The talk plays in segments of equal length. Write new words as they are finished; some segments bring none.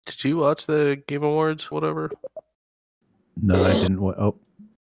Did you watch the Game Awards? Whatever. No, I didn't. Oh,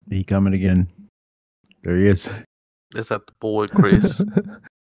 he coming again. There he is. Is that the boy, Chris?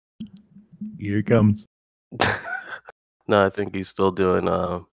 Here he comes. No, I think he's still doing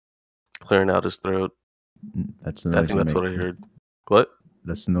clearing out his throat. That's the I noise think he that's make. what I heard. What?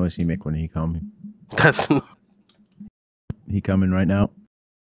 That's the noise he make when he coming. That's He coming right now.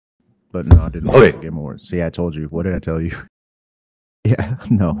 But no, I didn't watch the Game Awards. See, I told you. What did I tell you? Yeah,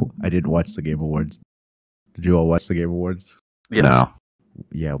 no, I didn't watch the Game Awards. Did you all watch the Game Awards? yes. No.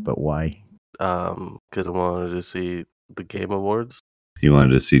 Yeah, but why? Because I wanted to see the Game Awards You wanted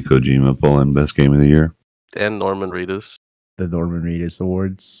to see Kojima pull in Best Game of the Year? and Norman Reedus. The Norman Reedus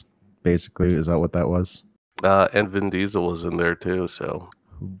Awards, basically, is that what that was? And Vin Diesel was in there too. So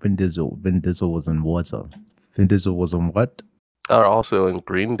Vin Diesel was in what? Vin Diesel was on what? also in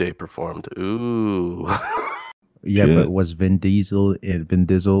Green Day performed. Ooh. Yeah, Shit. but was Vin Diesel?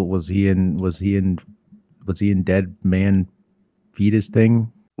 Was he in Dead Man Fetus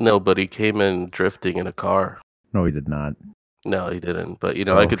thing? No, but he came in drifting in a car. No, he did not. No, he didn't. But I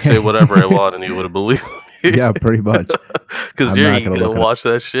Oh. could say whatever I want, and you would have believed me. Yeah, pretty much. Because I'm you're not gonna gonna look it up. watch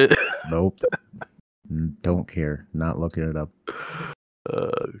that shit. Nope. Don't care. Not looking it up.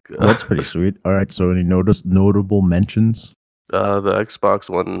 God. Well, that's pretty sweet. All right. So, any notable mentions? The Xbox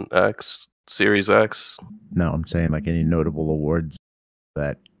One X, Series X. No, I'm saying like any notable awards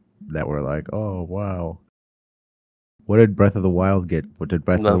that were like, oh wow. What did Breath of the Wild get? What did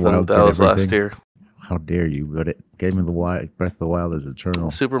Breath of the Nothing. Wild That get? was Everything? last year. How dare you? But Game of the Wild, Breath of the Wild is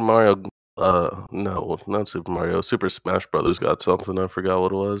eternal. Super Mario. No, not Super Mario. Super Smash Brothers got something. I forgot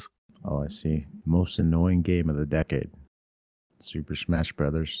what it was. Oh, I see. Most annoying game of the decade. Super Smash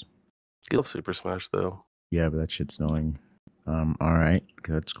Brothers. I love Super Smash though. Yeah, but that shit's annoying. All right,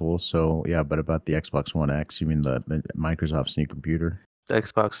 that's cool. So yeah, but about the Xbox One X, you mean the Microsoft's new computer, The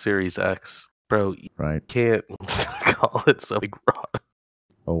Xbox Series X, bro. You right? can't call it something wrong.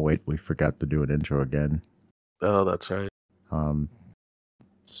 Oh wait, we forgot to do an intro again. Oh, that's right.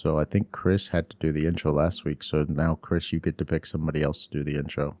 So I think Chris had to do the intro last week. So now, Chris, you get to pick somebody else to do the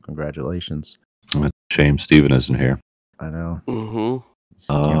intro. Congratulations. Shame Steven isn't here. I know. Mm-hmm. He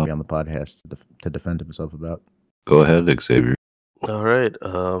can't be on the podcast to defend himself about. Go ahead, Xavier. All right.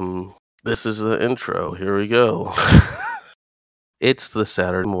 This is the intro. Here we go. It's the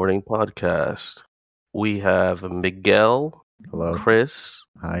Saturday Morning Podcast. We have Miguel, Hello. Chris.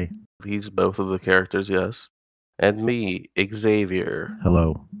 Hi. He's both of the characters, yes. And me, Xavier.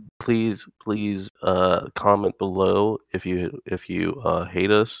 Hello. Please, comment below if you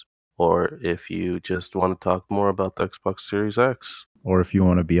hate us or if you just want to talk more about the Xbox Series X. Or if you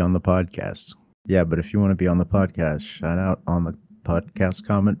want to be on the podcast. Yeah, but if you want to be on the podcast, shout out on the podcast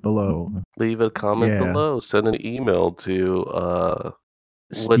comment below. Leave a comment Yeah. below. Send an email to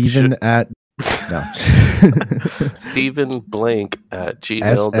Steven at no. Stephen Blank at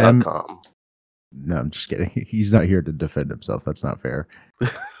gmail.com. No, I'm just kidding. He's not here to defend himself. That's not fair.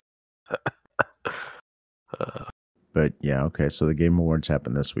 But yeah, okay. So the Game Awards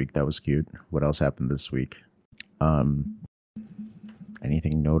happened this week. That was cute. What else happened this week?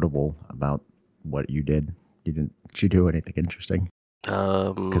 Anything notable about what you did? Did you do anything interesting?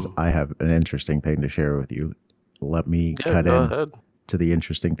 Because I have an interesting thing to share with you. Let me cut in ahead. to the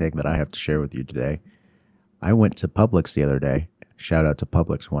interesting thing that I have to share with you today. I went to Publix the other day. Shout out to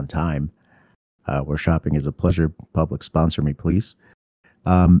Publix one time. Where shopping is a pleasure. Publix, sponsor me, please.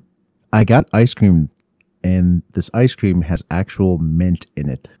 I got ice cream, and this ice cream has actual mint in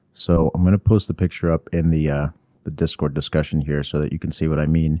it. So I'm going to post the picture up in the Discord discussion here so that you can see what I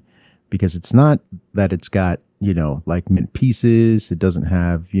mean. Because it's not that it's got, like mint pieces. It doesn't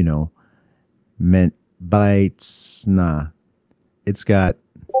have, mint bites. Nah. It's got...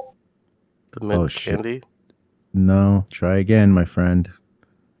 The mint shit. candy? No, try again, my friend.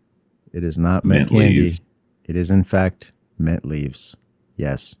 It is not mint candy. Leaves. It is, in fact, mint leaves.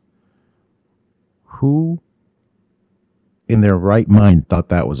 Yes. Who in their right mind thought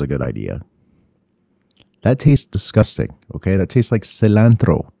that was a good idea? That tastes disgusting, okay? That tastes like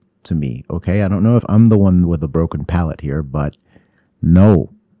cilantro to me, okay? I don't know if I'm the one with a broken palate here, but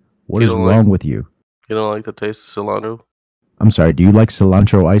no. What You is don't wrong like- with you? You don't like the taste of cilantro? I'm sorry, do you like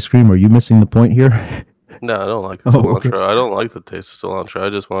cilantro ice cream? Are you missing the point here? No, I don't like the Oh, cilantro. okay. I don't like the taste of cilantro. I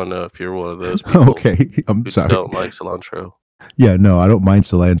just want to know if you're one of those people Okay, I'm who sorry. don't like cilantro. Yeah, no, I don't mind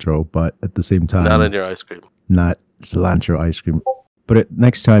cilantro, but at the same time... Not in your ice cream. not cilantro ice cream. But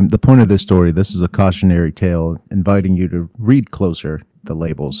next time, the point of this story, this is a cautionary tale inviting you to read closer the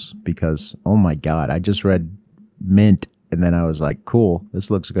labels because, oh my God, I just read mint and then I was like, cool,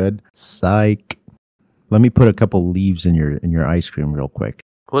 this looks good. Psych. Let me put a couple leaves in your ice cream real quick.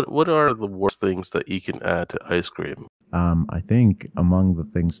 What are the worst things that you can add to ice cream? I think among the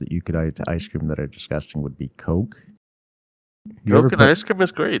things that you could add to ice cream that are disgusting would be Coke. You ever Coke and put ice cream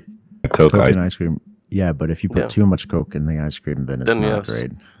is great. Coke Coke ice. in ice cream? Yeah, but if you put Yeah. too much Coke in the ice cream, then it's Then not yes.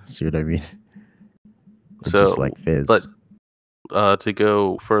 great. See what I mean? It's So, just like fizz. but to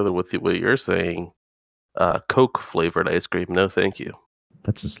go further with what you're saying, Coke flavored ice cream, no thank you.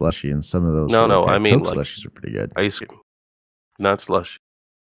 That's a slushy, and some of those. No, are no, okay. I mean, Coke like- slushies are pretty good. Ice cream, not slush.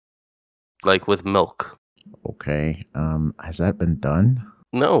 Like with milk. Okay. Has that been done?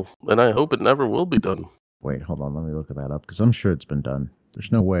 No, and I hope it never will be done. Wait, hold on. Let me look at that up because I'm sure it's been done.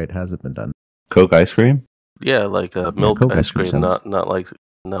 There's no way it hasn't been done. Coke ice cream? Yeah, like milk Coke ice cream, sounds- not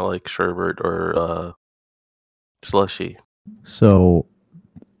like sherbet or slushy. So,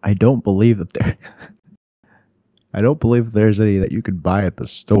 I don't believe that there. I don't believe there's any that you could buy at the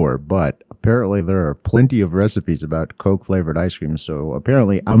store, but apparently there are plenty of recipes about Coke flavored ice cream. So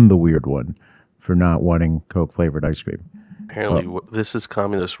apparently I'm the weird one for not wanting Coke flavored ice cream. Apparently, this is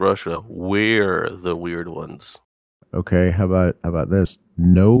communist Russia. We're the weird ones. Okay, how about this?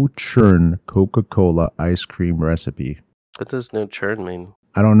 No churn Coca-Cola ice cream recipe. What does no churn mean?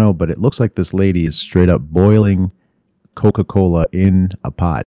 I don't know, but it looks like this lady is straight up boiling Coca-Cola in a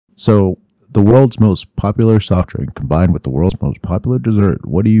pot. So the world's most popular soft drink combined with the world's most popular dessert.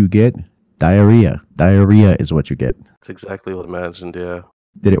 What do you get? Diarrhea. Diarrhea is what you get. It's exactly what I imagined, yeah.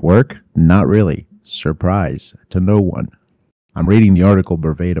 Did it work? Not really. Surprise to no one. I'm reading the article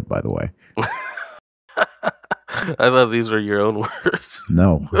verbatim, by the way. I thought these were your own words.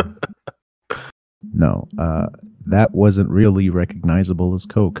 No. No. That wasn't really recognizable as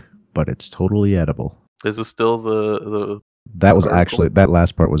Coke, but it's totally edible. Is it still the That was Article? actually, that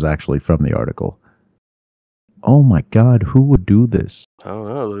last part was actually from the article. Oh my God, who would do this? I don't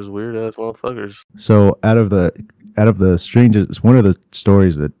know, there's weird ass motherfuckers. So out of the strangest, one of the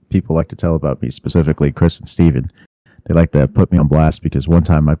stories that people like to tell about me, specifically Chris and Steven, they like to put me on blast because one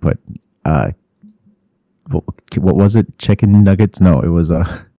time I put, what was it? Chicken nuggets? No, it was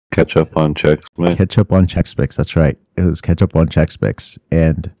Ketchup on Chex Mix. ketchup on Chex Mix. That's right. It was ketchup on Chex Mix.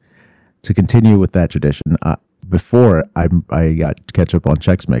 And to continue with that tradition, before I got ketchup on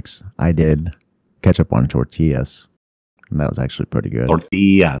Chex Mix, I did ketchup on tortillas. And that was actually pretty good.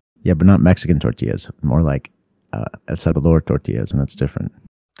 Tortilla. Yeah, but not Mexican tortillas. More like El Salvador tortillas, and that's different.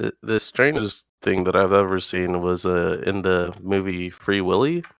 The strangest thing that I've ever seen was in the movie Free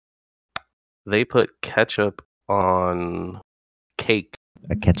Willy. They put ketchup on cake.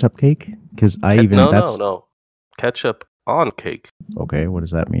 A ketchup cake? Because No. Ketchup on cake. Okay, what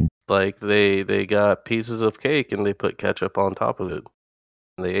does that mean? Like they got pieces of cake and they put ketchup on top of it.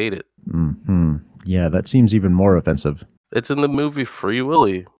 And they ate it. Hmm. Yeah, that seems even more offensive. It's in the movie Free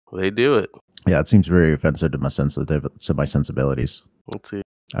Willy. They do it. Yeah, it seems very offensive to my sensibilities. Let's see.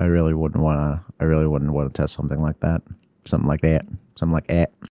 I really wouldn't want to test something like that. Something like that.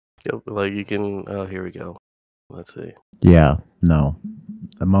 Yep, like you can. Oh, here we go. Let's see. Yeah, no.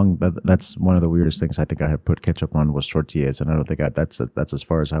 That's one of the weirdest things I think I had put ketchup on was tortillas, and I don't think that's as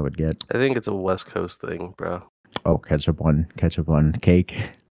far as I would get. I think it's a West Coast thing, bro. Oh, ketchup on cake.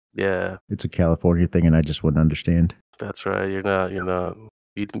 Yeah, It's a California thing, and I just wouldn't understand. that's right. You're not.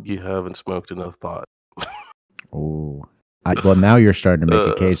 You haven't smoked enough pot. Oh, well, now you're starting to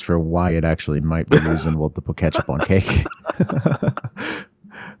make a case for why it actually might be reasonable to put ketchup on cake.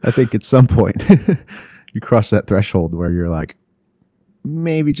 I think at some point you cross that threshold where you're like,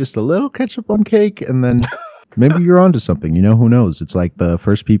 maybe just a little ketchup on cake, and then maybe you're onto something. Who knows? It's like the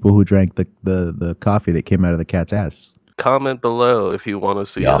first people who drank the coffee that came out of the cat's ass. Comment below if you want to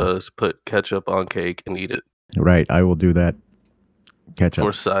see Yeah. us put ketchup on cake and eat it Right, I will do that. Ketchup.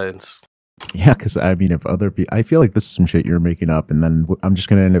 for science. Yeah, because I mean, if other people, I feel like this is some shit you're making up, and then I'm just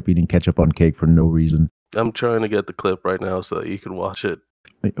gonna end up eating ketchup on cake for no reason. I'm trying to get the clip right now so that you can watch it.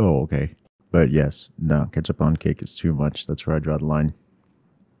 Oh, okay. But yes, no, ketchup on cake is too much. That's where I draw the line.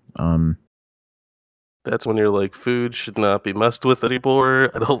 That's when you're like, food should not be messed with anymore.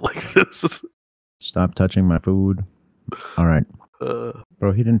 I don't like this. Stop touching my food. All right, Uh,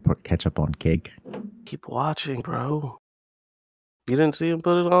 bro. He didn't put ketchup on cake. keep watching, bro. You didn't see him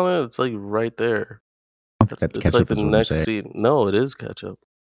put it on it? It's like right there. That's It's ketchup. like the is what I'm next saying. scene. No, it is ketchup.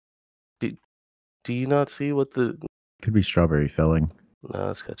 Do you not see what the? Could be strawberry filling. No,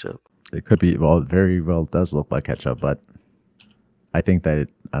 it's ketchup. It could be. Well, it very well does look like ketchup, but I think that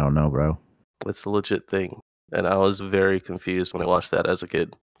I don't know, bro. It's a legit thing. And I was very confused when I watched that as a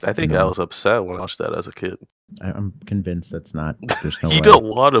kid. I think I No. was upset when I watched that as a kid. I'm convinced that's not. There's no You way. don't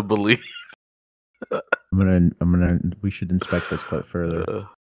want to believe. I'm gonna. We should inspect this clip further. Uh,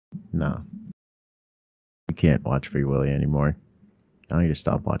 No, you can't watch Free Willy anymore. I need to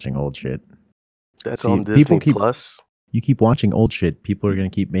stop watching old shit. That's See, on Disney people keep- Plus. You keep watching old shit, people are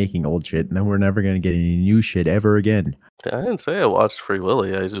going to keep making old shit, and then we're never going to get any new shit ever again. I didn't say I watched Free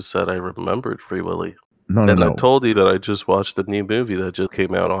Willy. I just said I remembered Free Willy. No, and no. I told you that I just watched the new movie that just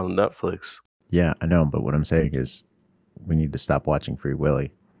came out on Netflix. Yeah, I know, but what I'm saying is we need to stop watching Free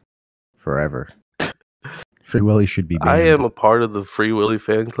Willy forever. Free Willy should be banned. I am a part of the Free Willy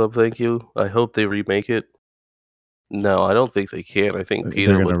fan club, thank you. I hope they remake it. No, I don't think they can. I think They're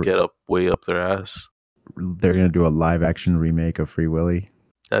Peter gonna would get up way up their ass. They're going to do a live action remake of Free Willy.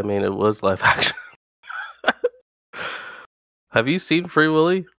 I mean, it was live action. Have you seen Free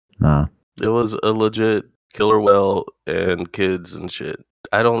Willy? Nah. It was a legit killer whale and kids and shit.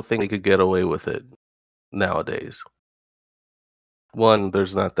 I don't think they could get away with it nowadays. One,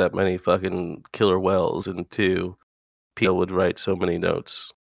 there's not that many fucking killer whales, and two, people would write so many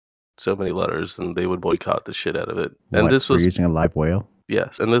notes, so many letters, and they would boycott the shit out of it. And What, this for was using a live whale?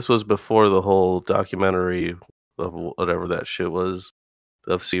 yes, and this was before the whole documentary of whatever that shit was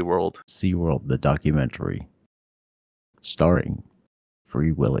of SeaWorld. SeaWorld, the documentary, starring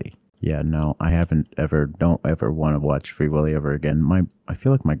Free Willy. Yeah, no, I don't ever want to watch Free Willy ever again. I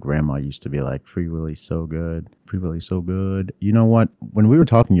feel like my grandma used to be like, Free Willy's so good. Free Willy's so good. You know what? When we were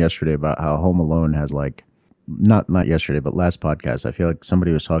talking yesterday about how Home Alone has like, not yesterday, but last podcast, I feel like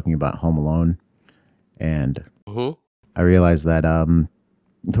somebody was talking about Home Alone. And I realized that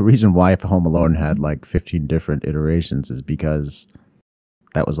the reason why Home Alone had like 15 different iterations is because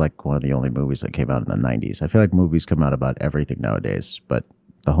that was like one of the only movies that came out in the 90s. I feel like movies come out about everything nowadays, but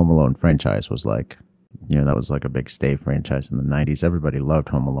the Home Alone franchise was like, that was like a big stay franchise in the 90s. Everybody loved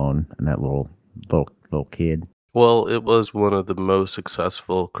Home Alone and that little kid. Well, it was one of the most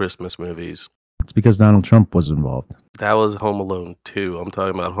successful Christmas movies. It's because Donald Trump was involved. That was Home Alone 2. I'm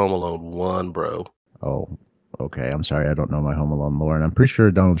talking about Home Alone 1, bro. Oh, okay. I'm sorry. I don't know my Home Alone lore. And I'm pretty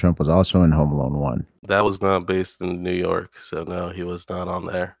sure Donald Trump was also in Home Alone 1. That was not based in New York, so no, he was not on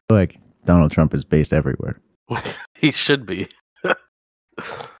there. I feel like Donald Trump is based everywhere. He should be.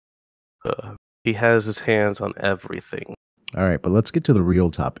 He has his hands on everything. All right, but let's get to the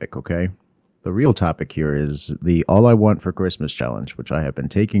real topic, okay? The real topic here is the All I Want for Christmas challenge, which I have been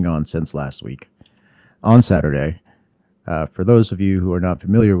taking on since last week on Saturday. For those of you who are not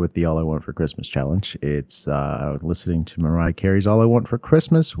familiar with the All I Want for Christmas challenge, it's listening to Mariah Carey's All I Want for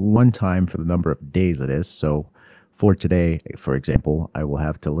Christmas one time for the number of days it is. So for today, for example, I will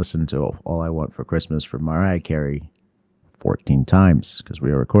have to listen to All I Want for Christmas for Mariah Carey 14 times because we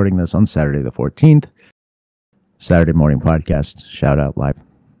are recording this on Saturday the 14th. Saturday morning podcast, shout out live,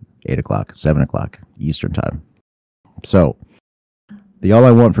 8 o'clock, 7 o'clock Eastern time. So the All I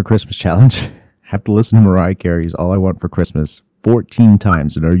Want for Christmas challenge, have to listen to Mariah Carey's All I Want for Christmas 14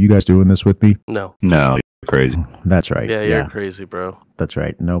 times. And are you guys doing this with me? No. No, you're crazy. That's right. Yeah, you're crazy, bro. That's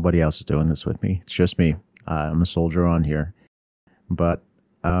right. Nobody else is doing this with me. It's just me. I'm a soldier on here. But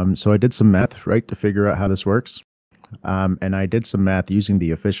so I did some math, right, to figure out how this works. And I did some math using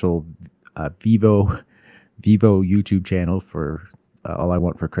the official Vivo YouTube channel for All I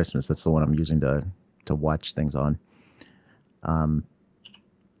Want for Christmas. That's the one I'm using to watch things on.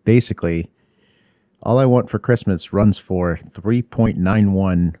 Basically, All I Want for Christmas runs for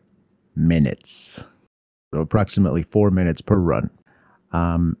 3.91 minutes. So approximately 4 minutes per run.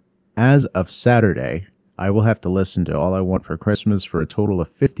 As of Saturday, I will have to listen to All I Want for Christmas for a total of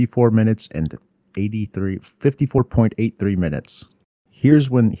 54 minutes and 54.83 minutes. Here's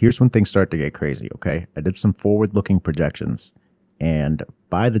when things start to get crazy, okay? I did some forward-looking projections, and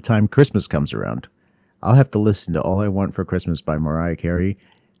by the time Christmas comes around, I'll have to listen to All I Want for Christmas by Mariah Carey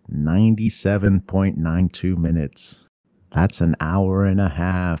 97.92 minutes. That's an hour and a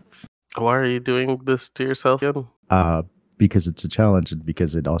half. Why are you doing this to yourself again? Because it's a challenge and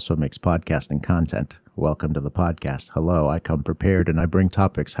because it also makes podcasting content. Welcome to the podcast. Hello, I come prepared and I bring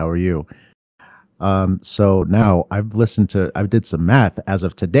topics. How are you? So now I did some math. As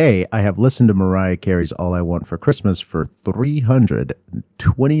of today, I have listened to Mariah Carey's All I Want for Christmas for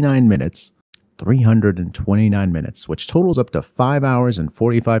 329 minutes. 329 minutes, which totals up to 5 hours and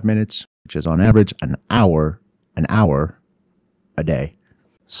 45 minutes, which is on average an hour a day.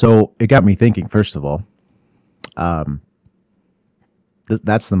 So it got me thinking, first of all,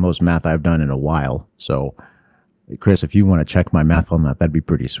 that's the most math I've done in a while. So, Chris, if you want to check my math on that, that'd be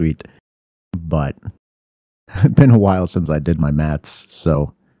pretty sweet. But it's been a while since I did my maths,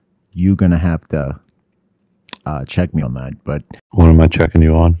 so you're going to have to check me on that. But What am I checking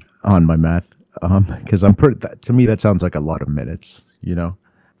you on? on my math, because to me, that sounds like a lot of minutes,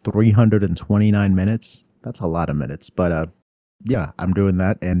 329 minutes. That's a lot of minutes. But yeah, I'm doing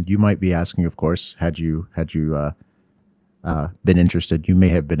that. And you might be asking, of course, had you been interested, you may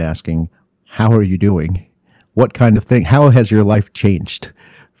have been asking, how are you doing? What kind of thing? How has your life changed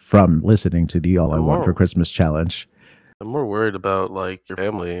from listening to the All I Want for Christmas challenge? I'm more worried about like your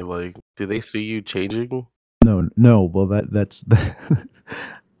family. Like, do they see you changing? No. Well, that's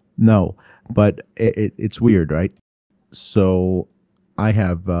no, but it's weird, right? So I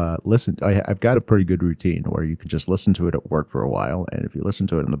have listened. I've got a pretty good routine where you can just listen to it at work for a while, and if you listen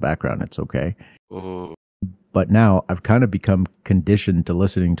to it in the background, it's okay. Mhm. But now I've kind of become conditioned to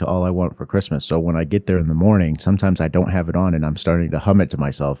listening to All I Want for Christmas. So when I get there in the morning, sometimes I don't have it on, and I'm starting to hum it to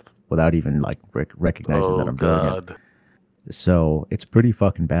myself without even like recognizing that I'm doing it. So it's pretty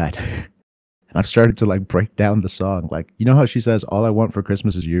fucking bad. And I've started to like break down the song. Like, you know how she says, "All I want for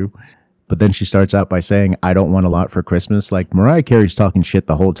Christmas is you," but then she starts out by saying, "I don't want a lot for Christmas." Like Mariah Carey's talking shit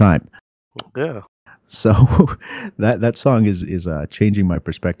the whole time. Yeah. So that song is changing my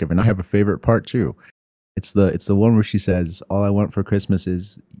perspective, and I have a favorite part too. It's the one where she says, "All I want for Christmas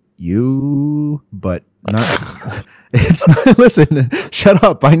is you," but not. It's not. Listen, shut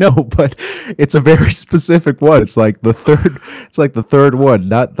up. I know, but it's a very specific one. It's like the third. It's like the third one,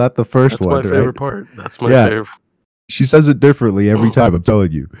 not the first That's one. my favorite part. That's my favorite. She says it differently every time. I'm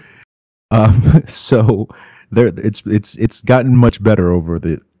telling you. So there, it's gotten much better over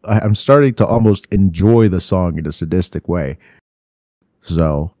the. I'm starting to almost enjoy the song in a sadistic way.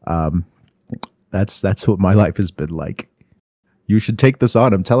 So, that's what my life has been like. You should take this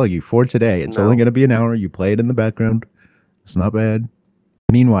on. I'm telling you, for today. It's only going to be an hour. You play it in the background. It's not bad.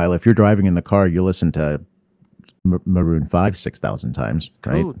 Meanwhile, if you're driving in the car, you listen to Maroon 5 6,000 times,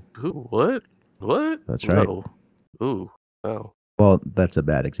 right? Who? What? That's right. No. Ooh. No. Well, that's a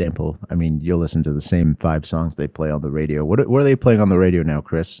bad example. I mean, you'll listen to the same 5 songs they play on the radio. What are they playing on the radio now,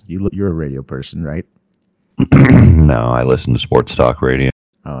 Chris? You're a radio person, right? No, I listen to sports talk radio.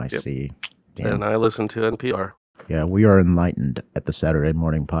 Oh, I see. Damn. And I listen to NPR. Yeah, we are enlightened at the Saturday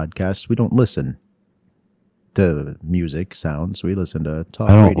Morning Podcast. We don't listen to music sounds. We listen to talk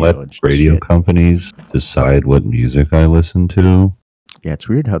I don't radio let and radio shit. companies decide what music I listen to. Yeah, it's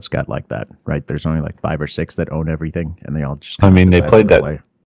weird how it's got like that, right? There's only like 5 or 6 that own everything, and they all just. I mean, they decide played what to play.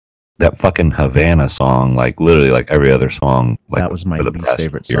 that fucking Havana song, like literally like every other song. Like, That was my for the least past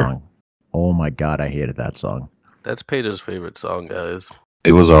favorite year. song. Oh my god, I hated that song. That's Paige's favorite song, guys.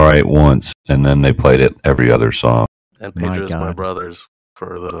 It was all right once, and then they played it every other song. And My Pedro's my God. brothers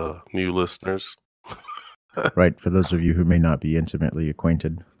for the new listeners. Right, for those of you who may not be intimately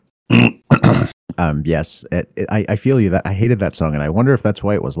acquainted. Yes, I feel you that I hated that song, and I wonder if that's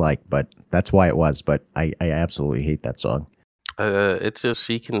why it was like, but that's why it was. But I absolutely hate that song. It's just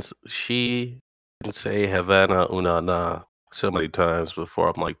she can say Havana una na so many times before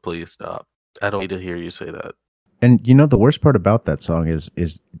I'm like, please stop. I don't need to hear you say that. And you know the worst part about that song is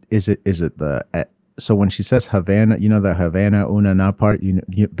it the so when she says Havana, you know the Havana una na part. You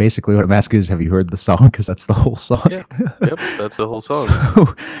basically what I'm asking is, have you heard the song? Because that's the whole song. Yeah, yep, that's the whole song.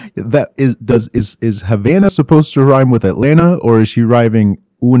 So that is Havana supposed to rhyme with Atlanta, or is she rhyming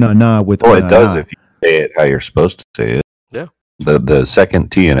una na with? Oh, una it does na? if you say it how you're supposed to say it. Yeah. The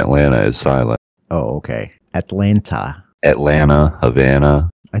second T in Atlanta is silent. Oh, okay. Atlanta. Atlanta,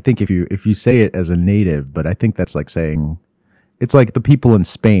 Havana. I think if you say it as a native, but I think that's like saying it's like the people in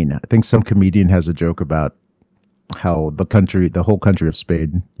Spain. I think some comedian has a joke about how the whole country of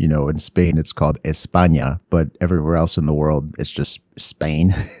Spain, you know, in Spain it's called España, but everywhere else in the world it's just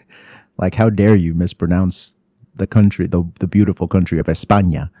Spain. Like, how dare you mispronounce the country, the beautiful country of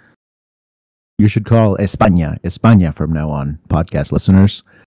España? You should call España from now on, podcast listeners,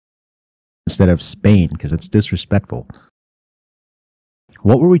 instead of Spain, because it's disrespectful.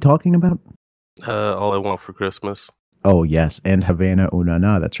 What were we talking about? All I Want for Christmas. Oh, yes, and Havana Una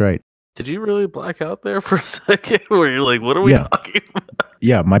Na, that's right. Did you really black out there for a second where you're like, what are we Yeah. talking about?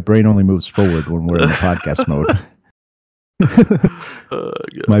 Yeah, my brain only moves forward when we're in the podcast mode.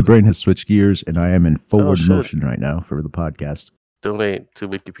 Yeah. My brain has switched gears, and I am in forward shit. motion right now for the podcast. Donate to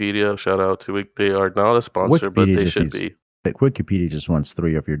Wikipedia. Shout out to they are not a sponsor, but Wikipedia they just should needs- be. Wikipedia just wants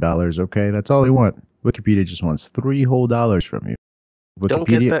 $3 of your dollars, okay? That's all they want. Wikipedia just wants $3 whole from you. Don't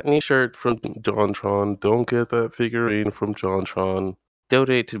get that new shirt from JonTron. Don't get that figurine from JonTron.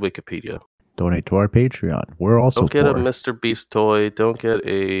 Donate to Wikipedia. Donate to our Patreon. We're also Don't get a poor. Mr. Beast toy. Don't get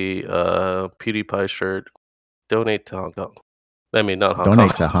a PewDiePie shirt. Donate to Hong Kong. I mean, not Hong Kong.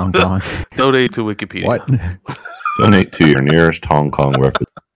 Donate to Hong Kong. Donate to Wikipedia. What? Donate to your nearest Hong Kong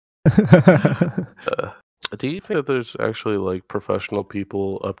representative. Do you think that there's actually like professional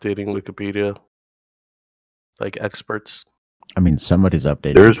people updating Wikipedia? Like experts? I mean, somebody's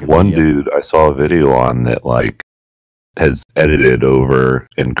updating. There's one Wikipedia. dude I saw a video on that like has edited over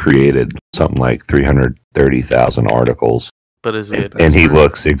and created something like 330,000 articles. But is he And he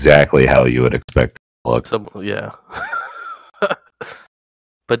looks exactly how you would expect to look. Yeah.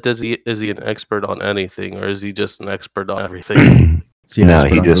 But is he an expert on anything, or is he just an expert on everything? No,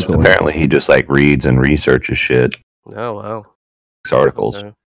 he just apparently he just like reads and researches shit. Oh wow. Articles.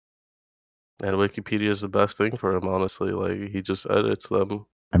 Okay. And Wikipedia is the best thing for him, honestly. Like, he just edits them.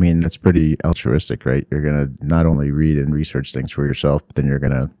 I mean, that's pretty altruistic, right? You're gonna not only read and research things for yourself, but then you're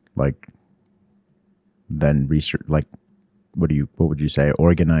gonna then research, what would you say?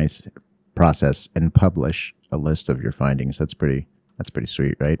 Organize, process, and publish a list of your findings. That's pretty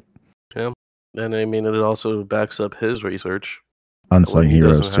sweet, right? Yeah, and I mean, it also backs up his research. Unsung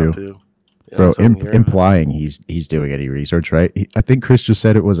heroes too. Yeah, bro. Implying he's doing any research, right? I think Chris just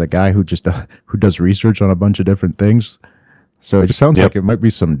said it was a guy who just who does research on a bunch of different things. So it just sounds like it might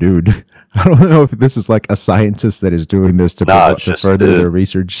be some dude. I don't know if this is like a scientist that is doing this to further their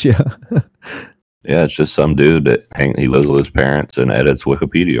research. Yeah. Yeah, it's just some dude that he lives with his parents and edits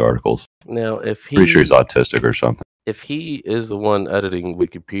Wikipedia articles. Now, if he, pretty sure he's autistic or something. If he is the one editing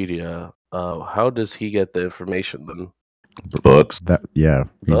Wikipedia, how does he get the information then? Books.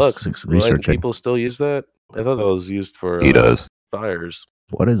 Books. Researching. People still use that? I thought that was used for he does fires.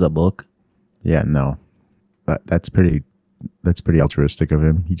 What is a book? Yeah, no, that's pretty altruistic of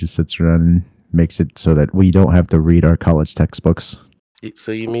him. He just sits around and makes it so that we don't have to read our college textbooks.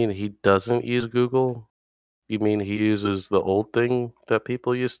 So you mean he doesn't use Google? You mean he uses the old thing that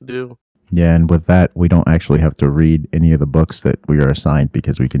people used to do? Yeah, and with that, we don't actually have to read any of the books that we are assigned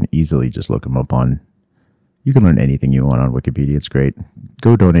because we can easily just look them up on. You can learn anything you want on Wikipedia. It's great.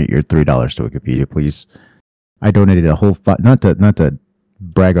 Go donate your $3 to Wikipedia, please. I donated a whole not to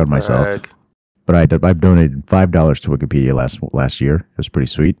brag on myself, but I've donated $5 to Wikipedia last year. It was pretty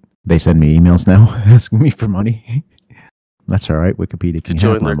sweet. They send me emails now asking me for money. That's all right. Wikipedia can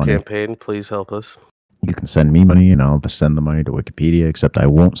to join their campaign. Please help us. You can send me money, and I'll send the money to Wikipedia. Except I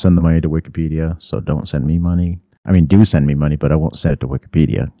won't send the money to Wikipedia, so don't send me money. I mean, do send me money, but I won't send it to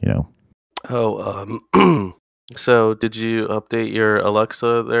Wikipedia. You know. Oh, so did you update your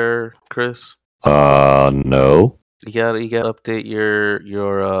Alexa there, Chris? No. You gotta update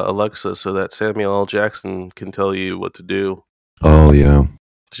your Alexa so that Samuel L. Jackson can tell you what to do. Oh yeah.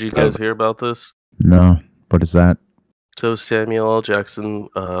 Did you guys hear about this? No. What is that? So Samuel L. Jackson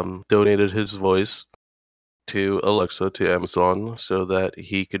donated his voice to Alexa, to Amazon, so that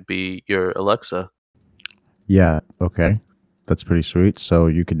he could be your Alexa. Yeah. Okay. That's pretty sweet. So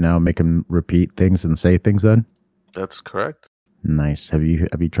you can now make him repeat things and say things then? That's correct. Nice. Have you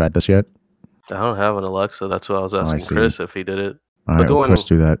tried this yet? I don't have an Alexa. That's why I was asking Chris if he did it. All right, Chris,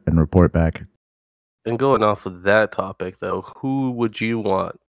 do that and report back. And going off of that topic, though, who would you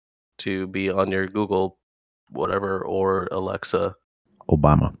want to be on your Google whatever or Alexa?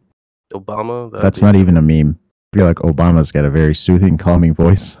 Obama. Obama? That's not even a meme. I feel like Obama's got a very soothing, calming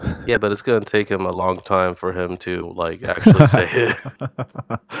voice. Yeah, but it's going to take him a long time for him to actually say it.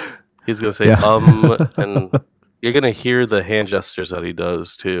 He's going to say and you're going to hear the hand gestures that he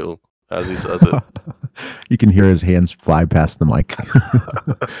does too as he says it. You can hear his hands fly past the mic.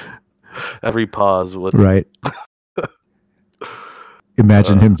 Every pause with right.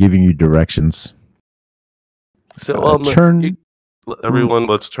 Imagine him giving you directions. So everyone,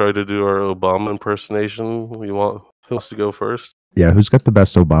 let's try to do our Obama impersonation. Who wants to go first? Yeah, who's got the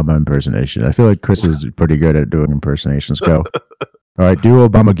best Obama impersonation? I feel like Chris is pretty good at doing impersonations. Go. All right, do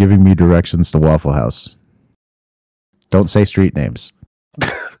Obama giving me directions to Waffle House. Don't say street names.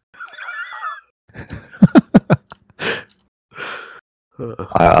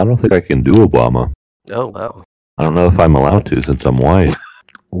 I don't think I can do Obama. Oh, wow. I don't know if I'm allowed to since I'm white.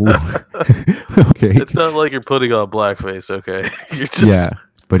 Okay. It's not like you're putting on blackface, okay? You're just... Yeah,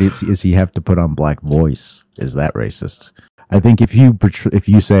 but is he have to put on black voice? Is that racist? I think if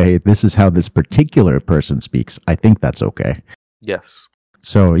you say this is how this particular person speaks, I think that's okay. Yes.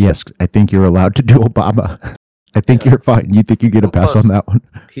 So yes, I think you're allowed to do Obama. I think you're fine. You think you get a pass on that one?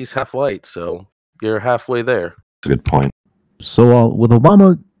 He's half white, so you're halfway there. That's a good point. So with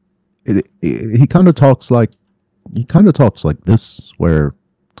Obama, he kind of talks like this, where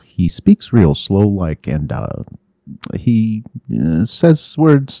he speaks real slow, and he says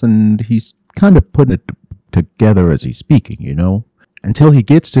words, and he's kind of putting it together as he's speaking, until he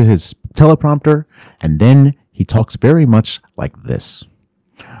gets to his teleprompter, and then he talks very much like this,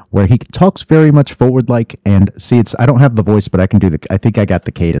 where he talks very much forward and see, I don't have the voice, but I can do I think I got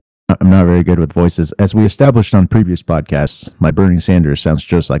the cadence. I'm not very good with voices. As we established on previous podcasts, my Bernie Sanders sounds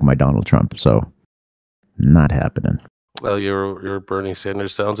just like my Donald Trump, so not happening. Oh, your Bernie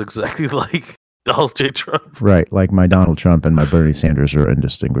Sanders sounds exactly like Donald J. Trump. Right, like my Donald Trump and my Bernie Sanders are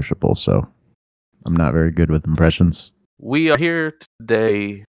indistinguishable, so I'm not very good with impressions. We are here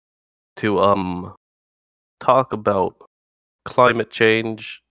today to talk about climate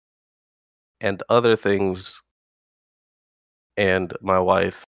change and other things, and my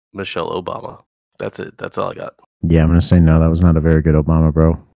wife, Michelle Obama. That's it. That's all I got. Yeah, I'm gonna say no. That was not a very good Obama,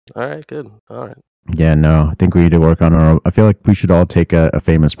 bro. All right, good. All right. Yeah, no. I think we need to work on our. I feel like we should all take a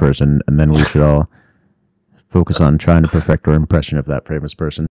famous person, and then we should all focus on trying to perfect our impression of that famous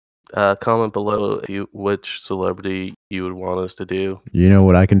person. Comment below which celebrity you would want us to do. You know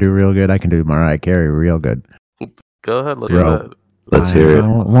what I can do real good? I can do Mariah Carey real good. Go ahead, let's Bro. do that. Let's hear I it.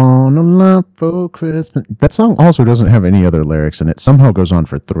 don't want a lot for Christmas. That song also doesn't have any other lyrics, and it somehow goes on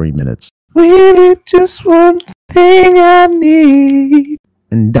for 3 minutes. Really, just one thing I need,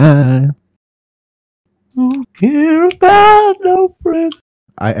 and I don't care about no present.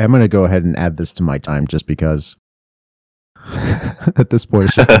 I'm gonna go ahead and add this to my time just because. At this point,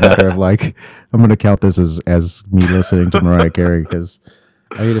 it's just a matter of like, I'm gonna count this as me listening to Mariah Carey because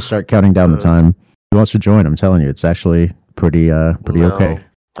I need to start counting down the time. Who wants to join? I'm telling you, it's actually pretty No, okay.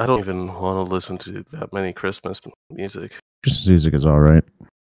 I don't even want to listen to that many Christmas music. Christmas music is all right.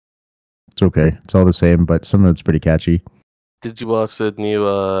 It's okay. It's all the same, but some of it's pretty catchy. Did you watch the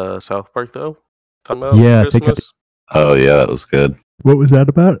new South Park though? Talking about Yeah, I think Christmas? Oh yeah, that was good. What was that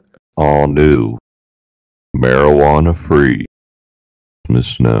about? All new, marijuana free Christmas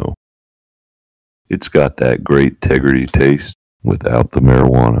snow. It's got that great integrity taste without the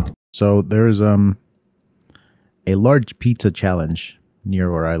marijuana. So there's a large pizza challenge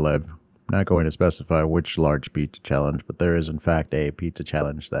near where I live. I'm not going to specify which large pizza challenge, but there is in fact a pizza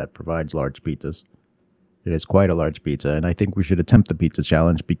challenge that provides large pizzas. It is quite a large pizza, and I think we should attempt the pizza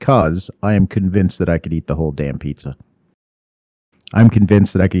challenge because I am convinced that I could eat the whole damn pizza. I'm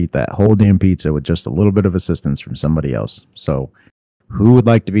convinced that I could eat that whole damn pizza with just a little bit of assistance from somebody else. So, who would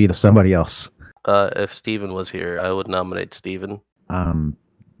like to be the somebody else? If Steven was here, I would nominate Steven.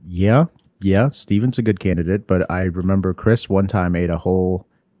 Yeah, Steven's a good candidate, but I remember Chris one time ate a whole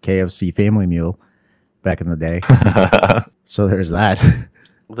KFC family meal back in the day. So there's that.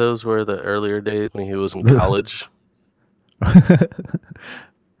 Those were the earlier days when he was in college.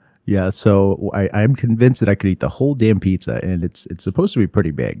 Yeah, so I'm convinced that I could eat the whole damn pizza, and it's supposed to be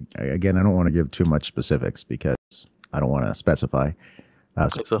pretty big. Again, I don't want to give too much specifics because I don't want to specify.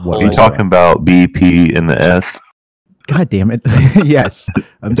 It's a what whole- Are you pizza. talking about BP in the S? God damn it! Yes,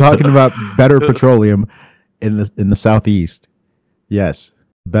 I'm talking about Better Petroleum in the Southeast. Yes,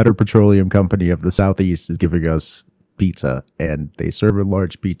 Better Petroleum Company of the Southeast is giving us pizza, and they serve a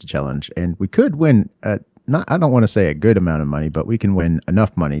large pizza challenge, and we could win. I don't want to say a good amount of money, but we can win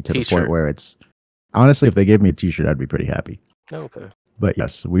enough money to the T-shirt. point where it's honestly, if they gave me a T-shirt, I'd be pretty happy. Okay. But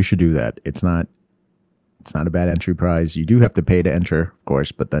yes, we should do that. It's not a bad entry prize. You do have to pay to enter, of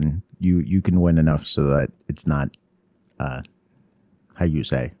course, but then you can win enough so that it's not how you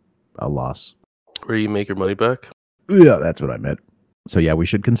say a loss. Where you make your money back? Yeah, that's what I meant. So yeah, we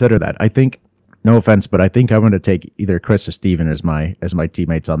should consider that. I think, no offense, but I think I'm going to take either Chris or Steven as my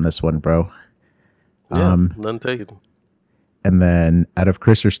teammates on this one, bro. Yeah, then take it. And then out of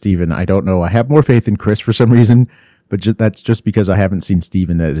Chris or Steven, I don't know. I have more faith in Chris for some reason, but that's just because I haven't seen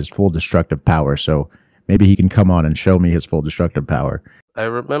Steven at his full destructive power. So maybe he can come on and show me his full destructive power. I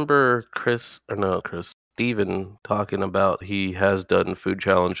remember Steven talking about he has done food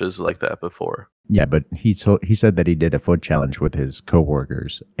challenges like that before. Yeah, but he said that he did a food challenge with his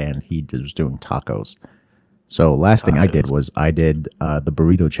coworkers, and he was doing tacos. So last thing I did was I did the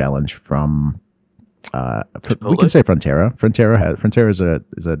burrito challenge from we can say Frontera. Frontera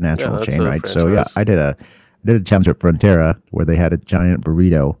is a national that's chain, a right? So yeah, franchise. I did a challenge at Frontera where they had a giant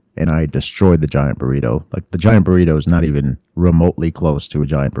burrito, and I destroyed the giant burrito. Like the giant burrito is not even remotely close to a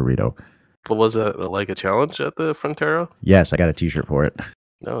giant burrito. But was that like a challenge at the Frontera? Yes, I got a T-shirt for it.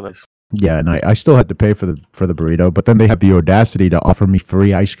 No, nice. Yeah, and I still had to pay for the burrito, but then they had the audacity to offer me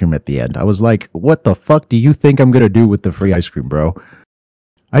free ice cream at the end. I was like, what the fuck do you think I'm going to do with the free ice cream, bro?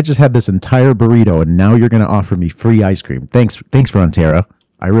 I just had this entire burrito, and now you're going to offer me free ice cream. Thanks, Frontera.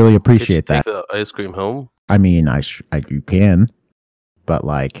 I really appreciate Did you that. take the ice cream home? I mean, you can, but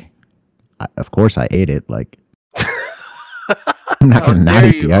like, of course I ate it. Like, I'm not going to not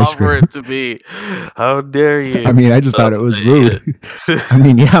eat the ice offer cream. it to me? How dare you? I mean, I just thought it was Eat rude. it. I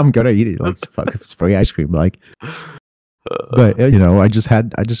mean, yeah, I'm gonna eat it. Like, fuck, it's free ice cream. Like, but you know, I just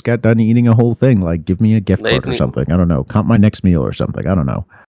got done eating a whole thing. Like, give me a gift They card or didn't- something. I don't know. Comp my next meal or something. I don't know.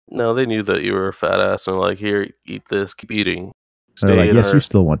 No, they knew that you were a fat ass and like, here, eat this, keep eating. They're like, in yes, our- you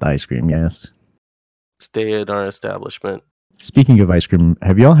still want the ice cream. Yes. stay in our establishment. Speaking of ice cream,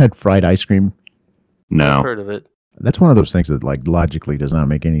 have y'all had fried ice cream I've No. heard of it. That's one of those things that like logically does not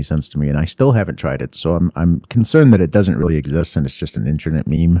make any sense to me, and I still haven't tried it. So I'm concerned that it doesn't really exist and it's just an internet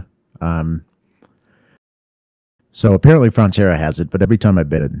meme. So apparently Frontera has it, but every time I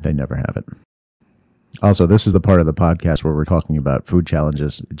bid it, they never have it. Also, this is the part of the podcast where we're talking about food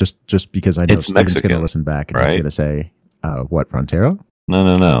challenges. Just because I know It's Steven's going Mexican, to listen back and he's right? going to say, "What, Frontera?"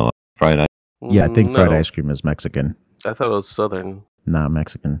 No. Fried ice. Yeah, I think fried No, ice cream is Mexican, I thought it was Southern. not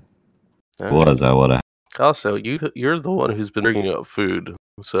Mexican. Was I would have. Also, you're the one who's been bringing up food.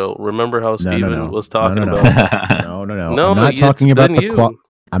 So remember how No, Steven was No, talking no, no. about. No. I'm not talking it's about been the you.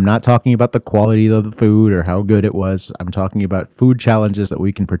 I'm not talking about the quality of the food or how good it was. I'm talking about food challenges that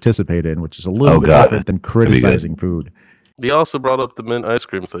we can participate in, which is a little Oh, bit God. different than criticizing food. He also brought up the mint ice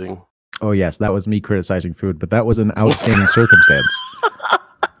cream thing. Oh yes, that was me criticizing food, but that was an outstanding circumstance.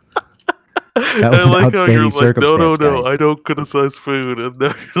 That was I an like how outstanding you're like, circumstance, no, guys. I don't criticize food. And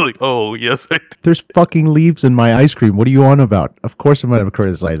now you're like, oh, yes, I There's fucking leaves in my ice cream. What are you on about? Of course I'm going to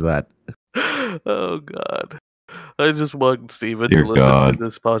criticize that. do. Oh, God. I just want Steven Dear to listen God. to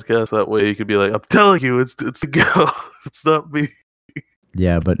this podcast. That way he could be like, I'm telling you, it's a go. It's not me.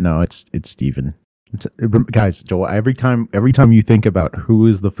 Yeah, but no, it's Steven. Guys, Joel, every time you think about who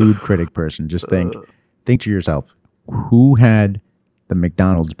is the food critic person, just think to yourself, who had the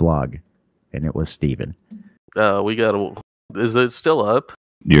McDonald's blog? And it was Steven. We gotta. Is it still up?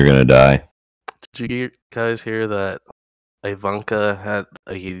 You're gonna die. Did you guys hear that Ivanka had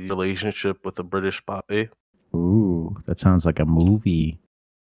a relationship with a British Bobby? Ooh, that sounds like a movie.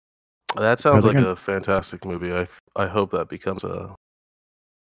 That sounds they like gonna- a fantastic movie. I hope that becomes a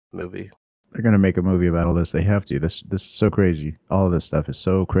movie. They're gonna make a movie about all this. They have to. This is so crazy. All of this stuff is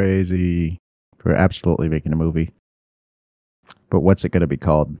so crazy. We're absolutely making a movie. But what's it gonna be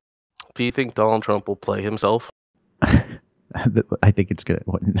called? Do you think Donald Trump will play himself? I think it's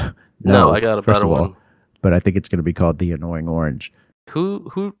gonna. No, I got a first better of all, one. but I think it's gonna be called The Annoying Orange.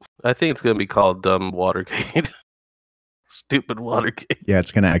 Who? I think it's gonna be called Dumb Watergate. Stupid Watergate. Yeah,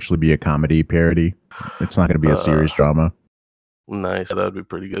 it's gonna actually be a comedy parody. It's not gonna be a serious drama. Nice. That would be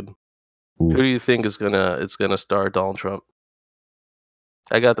pretty good. Ooh. Who do you think is gonna star Donald Trump?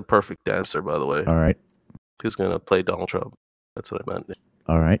 I got the perfect answer, by the way. All right, Who's gonna play Donald Trump? That's what I meant.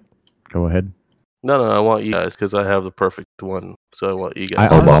 all right. Go ahead. No, I want you guys because I have the perfect one. So I want you I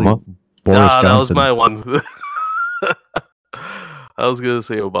guys. Obama? honestly- Boris That was Johnson. my one. I was gonna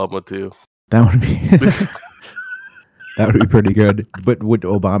say Obama too. That would be that would be pretty good. But would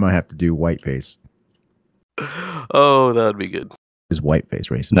Obama have to do whiteface? Oh, that would be good. Is whiteface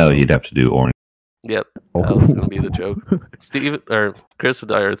racist? No, you'd have to do orange. Yep, Oh. that was gonna be the joke. Steve or Chris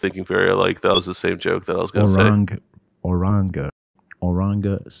and I are thinking very alike. That was the same joke that I was gonna say.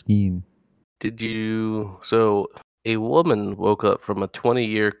 Oranga skiing. Did you? So a woman woke up from a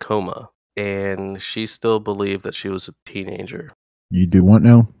 20-year coma, and she still believed that she was a teenager. You do what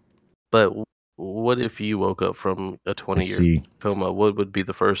now? But what if you woke up from a I 20-year see. coma? What would be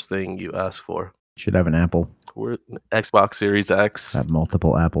the first thing you ask for? Should have an apple. Xbox Series X. Have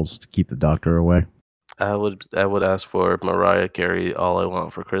multiple apples to keep the doctor away. I would ask for Mariah Carey "All I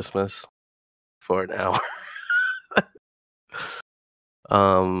Want for Christmas" for an hour.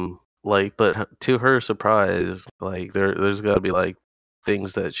 But to her surprise, like there's got to be like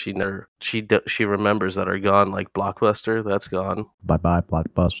things that she remembers that are gone, like Blockbuster, that's gone. Bye bye,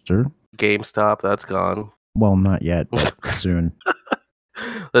 Blockbuster. GameStop, that's gone. Well, not yet, but soon.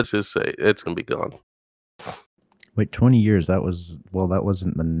 Let's just say it's gonna be gone. Wait, 20 years. That was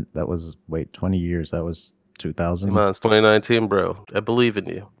 20 years. That was 2000. Come on, it's 2019, bro. I believe in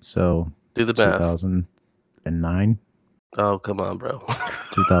you. So Do the math. 2009, Oh, come on, bro.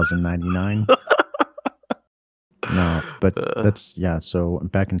 2099. No, but that's yeah. So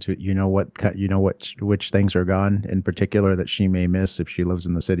back into which things are gone in particular that she may miss if she lives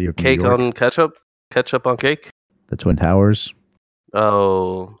in the city of New Cake York. on ketchup? Ketchup on cake? The Twin Towers.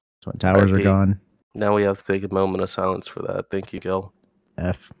 Oh, Twin Towers are R.I.P. gone. now we have to take a moment of silence for that. Thank you, Gil.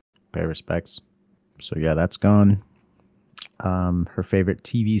 Pay respects. So yeah, that's gone. Her favorite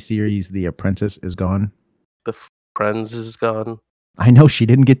TV series, The Apprentice, is gone. The Friends is gone. I know she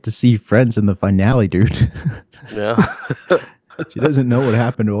didn't get to see Friends in the finale, dude. Yeah. She doesn't know what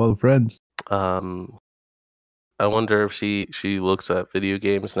happened to all the friends. I wonder if she looks at video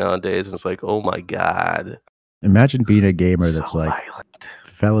games nowadays and it's like, oh my god, Imagine being a gamer so that's like violent.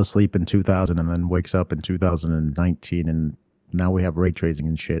 fell asleep in 2000 and then wakes up in 2019 and Now we have ray tracing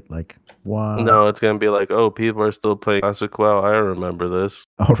and shit. Like, what? No, it's gonna be like, oh, people are still playing Classic WoW. I remember this.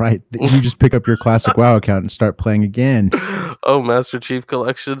 All right. You just pick up your Classic WoW account and start playing again. Oh, Master Chief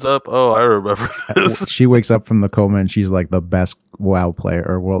Collection's up. Oh, I remember this. She wakes up from the coma and she's like the best WoW player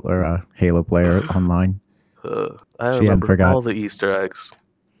or Halo player online. I She hadn't remember forgot. all the Easter eggs.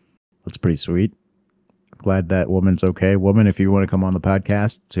 That's pretty sweet. Glad that woman's okay. Woman, if you want to come on the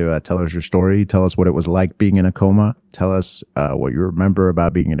podcast to tell us your story, tell us what it was like being in a coma. Tell us what you remember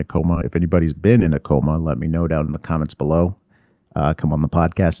about being in a coma. If anybody's been in a coma, let me know down in the comments below. Come on the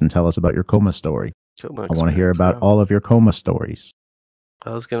podcast and tell us about your coma story. I want to hear about all of your coma stories.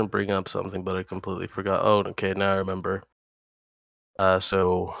 I was gonna bring up something, but I completely forgot. Oh, okay, now I remember.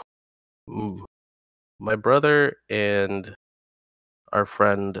 My brother and our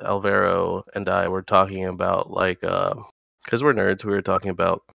friend Alvaro and I were talking about, like, because we're nerds, we were talking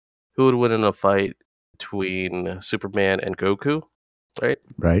about who would win in a fight between Superman and Goku, right?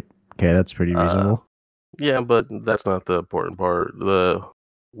 Right. Okay, that's pretty reasonable. Yeah, but that's not the important part.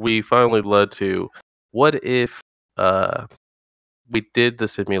 We finally led to, what if we did the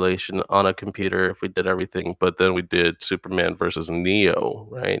simulation on a computer, if we did everything, but then we did Superman versus Neo,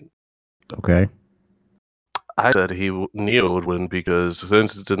 right? Okay. I said Neo would win because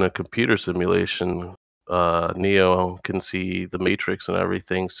since it's in a computer simulation, Neo can see the Matrix and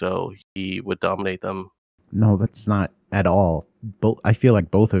everything, so he would dominate them. No, that's not at all. I feel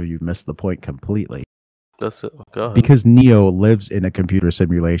like both of you missed the point completely. That's it. Go ahead. Because Neo lives in a computer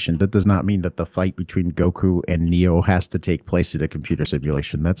simulation, that does not mean that the fight between Goku and Neo has to take place in a computer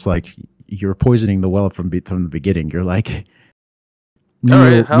simulation. That's like you're poisoning the well from the beginning. You're like,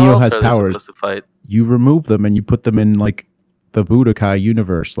 Neo has powers. To fight? You remove them and you put them in like the Budokai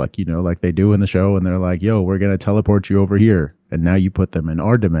universe, like, you know, like they do in the show, and they're like, yo, we're going to teleport you over here. And now you put them in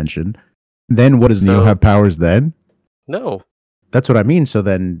our dimension. Then what does Neo have powers then? No. That's what I mean. So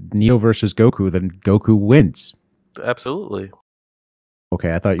then Neo versus Goku, then Goku wins. Absolutely.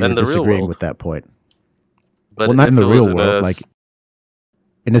 Okay, I thought you were disagreeing with that point. But well, not in the real world, like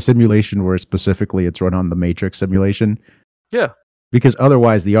in a simulation where specifically it's run on the Matrix simulation. Yeah. Because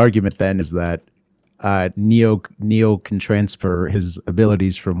otherwise the argument then is that Neo can transfer his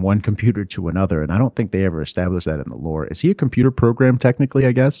abilities from one computer to another, and I don't think they ever established that in the lore. Is he a computer program technically,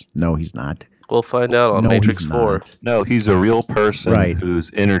 I guess? No, he's not. We'll find out on Matrix 4. Not. No, he's a real person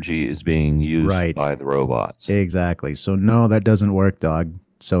whose energy is being used by the robots. Exactly. So no, that doesn't work, dog.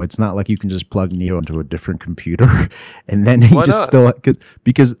 So it's not like you can just plug Neo into a different computer and then he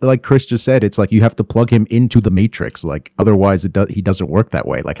because like Chris just said, it's like you have to plug him into the Matrix. Like otherwise he doesn't work that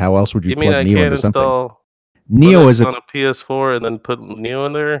way. Like how else would you plug Neo into something? Neo is on a PS4 and then put Neo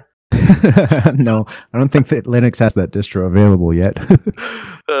in there? No, I don't think that Linux has that distro available yet.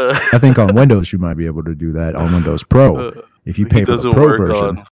 I think on Windows you might be able to do that on Windows Pro if you pay for the Pro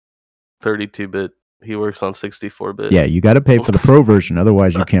version. 32-bit. He works on 64-bit. Yeah, you got to pay for the Pro version,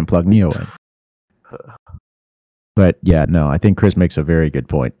 otherwise you can't plug Neo in. But yeah, no, I think Chris makes a very good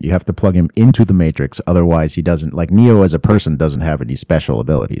point. You have to plug him into the Matrix, otherwise he doesn't, like Neo as a person doesn't have any special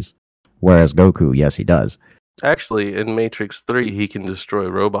abilities. Whereas Goku, yes, he does. Actually, in Matrix 3, he can destroy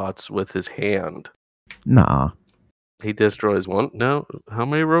robots with his hand. Nah. He destroys one. No, how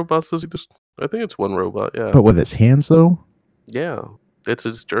many robots does he destroy? I think it's one robot, yeah. But with his hands, though? Yeah. It's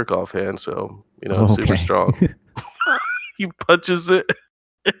his jerk-off hand, so, you know, super strong. He punches it.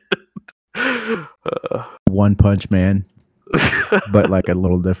 One Punch Man, but like a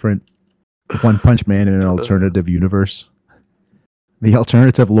little different. One Punch Man in an alternative universe. The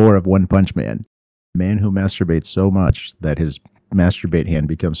alternative lore of One Punch Man. Man who masturbates so much that his masturbate hand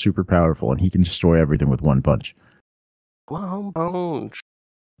becomes super powerful and he can destroy everything with one punch. One punch.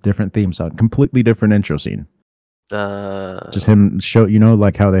 Different theme song. Completely different intro scene. Just him show, you know,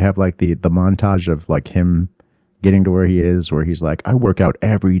 like how they have like the montage of like him getting to where he is, where he's like, I work out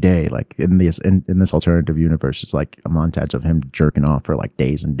every day. Like in this alternative universe, it's like a montage of him jerking off for like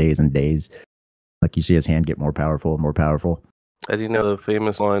days and days and days. Like you see his hand get more powerful and more powerful. As you know, the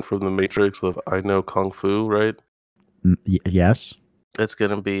famous line from the Matrix of "I know Kung Fu," right? Yes. It's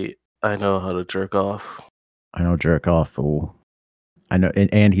gonna be, I know how to jerk off. I know jerk off, fool. I know,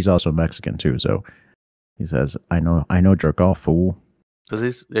 and he's also Mexican too, so. He says, I know jerk off, fool. Are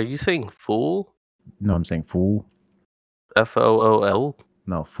you saying fool? No, I'm saying fool. Fool?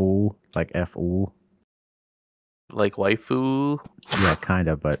 No, fool. Like F-O. Like waifu? Yeah, kind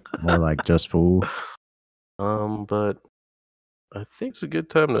of, but more like just fool. But I think it's a good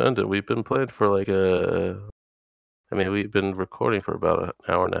time to end it. We've been playing for like we've been recording for about an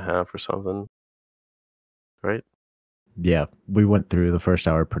hour and a half or something. Right? Yeah, we went through the first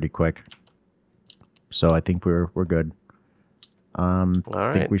hour pretty quick. So I think we're good. I All think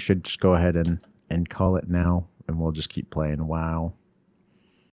right. we should just go ahead and call it now, and we'll just keep playing. Wow.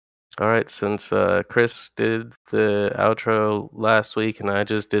 All right. Since Chris did the outro last week and I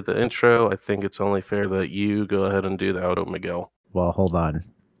just did the intro, I think it's only fair that you go ahead and do the outro, Miguel. Well, hold on.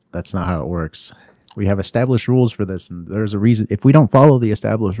 That's not how it works. We have established rules for this, and there's a reason. If we don't follow the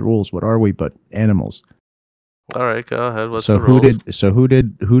established rules, what are we but animals? All right, go ahead. What's So the rules? who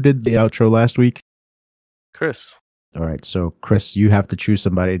did the outro last week? Chris. All right, so Chris, you have to choose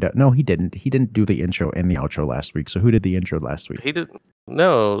somebody to. No, he didn't. He didn't do the intro and the outro last week. So who did the intro last week? He didn't.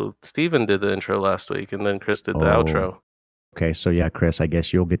 No, Steven did the intro last week, and then Chris did the outro. Okay, so yeah, Chris, I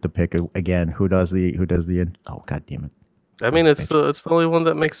guess you'll get to pick again. Who does the? Oh, god damn it! I mean, it's the only one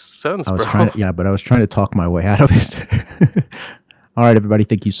that makes sense, I was bro. but I was trying to talk my way out of it. All right, everybody,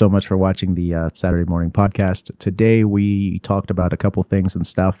 thank you so much for watching the Saturday morning podcast. Today we talked about a couple things and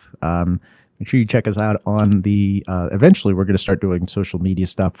stuff. Make sure you check us out on the. Eventually, we're going to start doing social media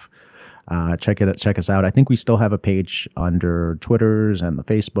stuff. Check us out. I think we still have a page under Twitters and the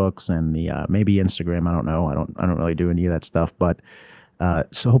Facebooks and the maybe Instagram. I don't know. I don't really do any of that stuff. But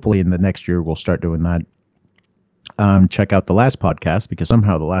so hopefully in the next year we'll start doing that. Check out the last podcast because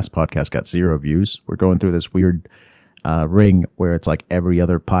somehow the last podcast got 0 views. We're going through this weird ring where it's like every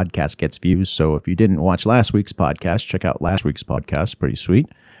other podcast gets views. So if you didn't watch last week's podcast, check out last week's podcast. Pretty sweet.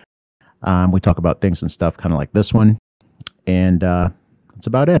 We talk about things and stuff kind of like this one. And that's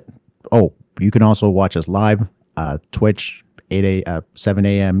about it. Oh, you can also watch us live, Twitch, 7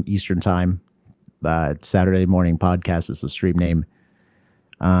 a.m. Eastern time. Saturday morning podcast is the stream name.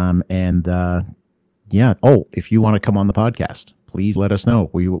 Yeah. Oh, if you want to come on the podcast, please let us know.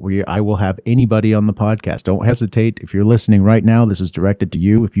 I will have anybody on the podcast. Don't hesitate. If you're listening right now, this is directed to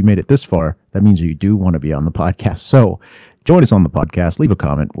you. If you made it this far, that means you do want to be on the podcast. So join us on the podcast. Leave a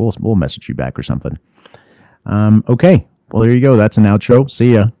comment. We'll message you back or something. Okay. Well, there you go. That's an outro.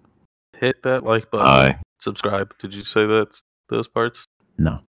 See ya. Hit that like button. Aye. Subscribe. Did you say those parts?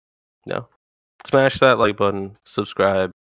 No. No. Smash that like button. Subscribe.